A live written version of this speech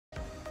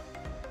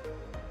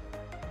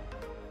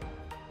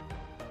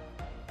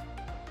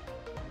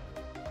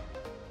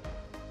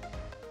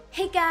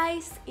Hey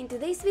guys! In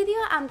today's video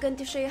I'm going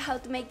to show you how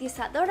to make this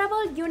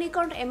adorable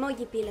unicorn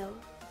emoji pillow.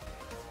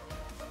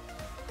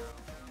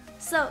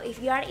 So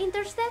if you are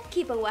interested,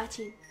 keep on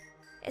watching.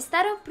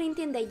 Start off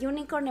printing the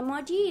unicorn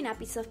emoji in a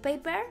piece of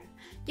paper.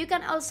 You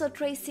can also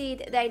trace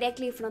it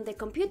directly from the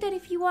computer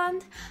if you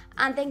want,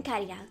 and then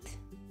cut it out.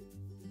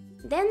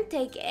 Then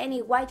take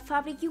any white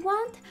fabric you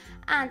want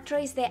and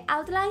trace the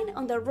outline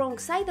on the wrong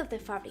side of the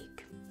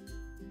fabric.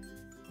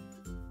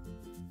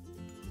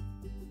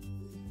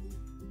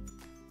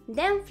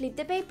 Then flip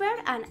the paper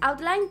and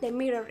outline the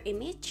mirror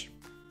image.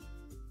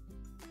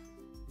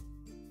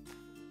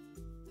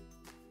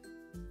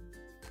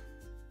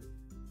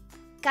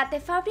 Cut the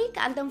fabric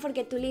and don't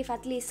forget to leave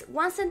at least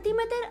 1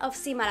 centimeter of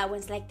seam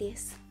allowance like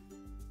this.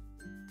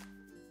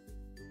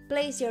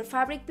 Place your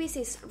fabric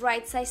pieces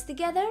right sides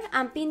together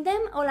and pin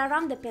them all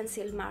around the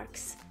pencil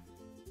marks.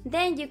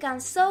 Then you can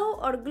sew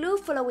or glue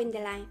following the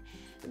line.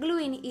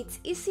 Gluing is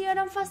easier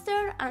and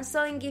faster, and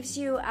sewing gives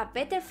you a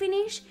better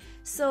finish,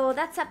 so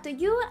that's up to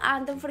you,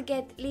 and don't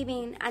forget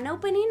leaving an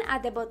opening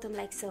at the bottom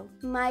like so.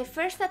 My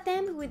first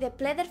attempt with the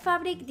pleather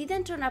fabric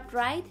didn't turn out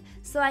right,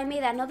 so I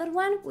made another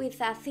one with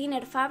a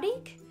thinner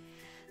fabric.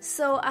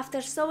 So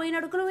after sewing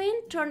or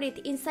gluing, turn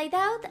it inside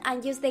out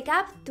and use the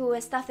gap to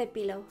stuff the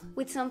pillow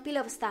with some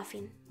pillow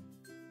stuffing.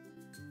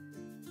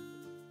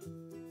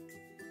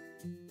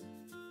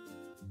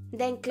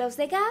 Then close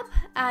the gap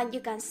and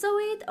you can sew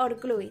it or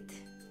glue it.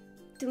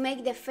 To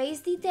make the face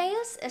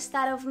details,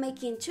 start off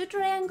making 2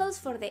 triangles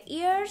for the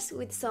ears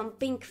with some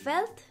pink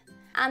felt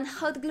and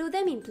hot glue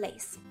them in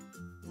place.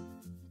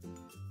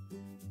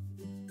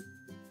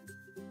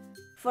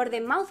 For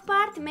the mouth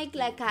part, make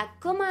like a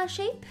comma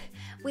shape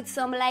with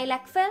some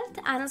lilac felt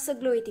and also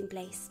glue it in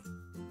place.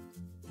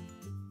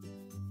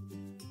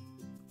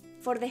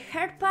 For the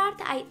hair part,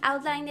 I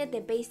outlined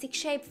the basic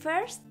shape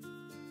first.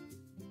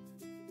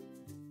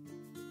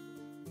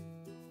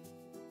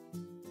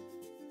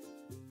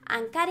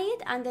 And cut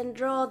it and then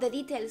draw the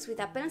details with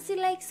a pencil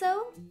like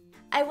so.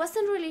 I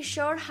wasn't really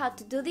sure how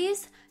to do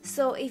this,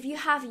 so if you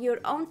have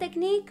your own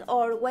technique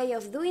or way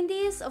of doing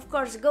this, of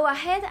course go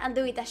ahead and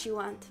do it as you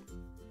want.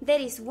 There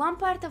is one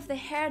part of the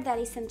hair that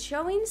isn't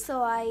showing,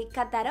 so I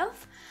cut that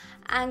off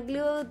and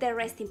glue the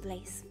rest in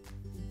place.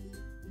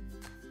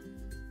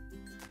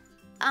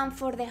 And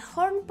for the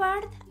horn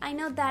part, I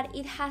know that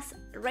it has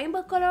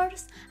rainbow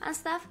colors and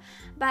stuff,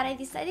 but I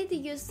decided to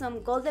use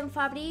some golden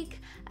fabric.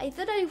 I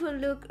thought it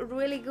would look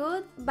really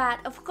good,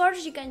 but of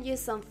course you can use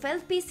some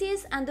felt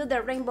pieces and do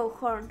the rainbow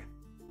horn.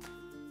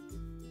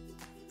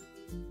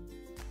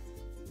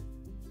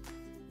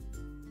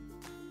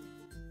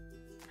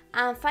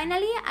 And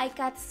finally, I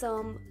cut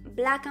some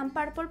black and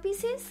purple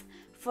pieces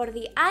for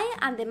the eye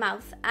and the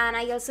mouth, and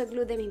I also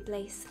glued them in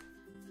place.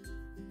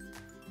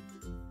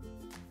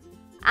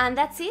 And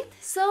that's it.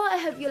 So I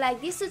hope you like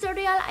this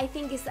tutorial. I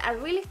think it's a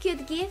really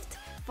cute gift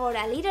for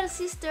a little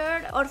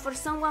sister or for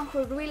someone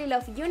who really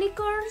loves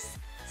unicorns.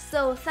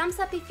 So thumbs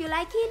up if you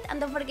like it,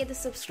 and don't forget to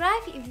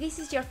subscribe if this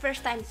is your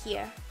first time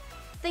here.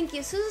 Thank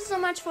you so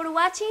much for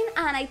watching,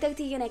 and I talk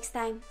to you next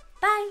time.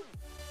 Bye!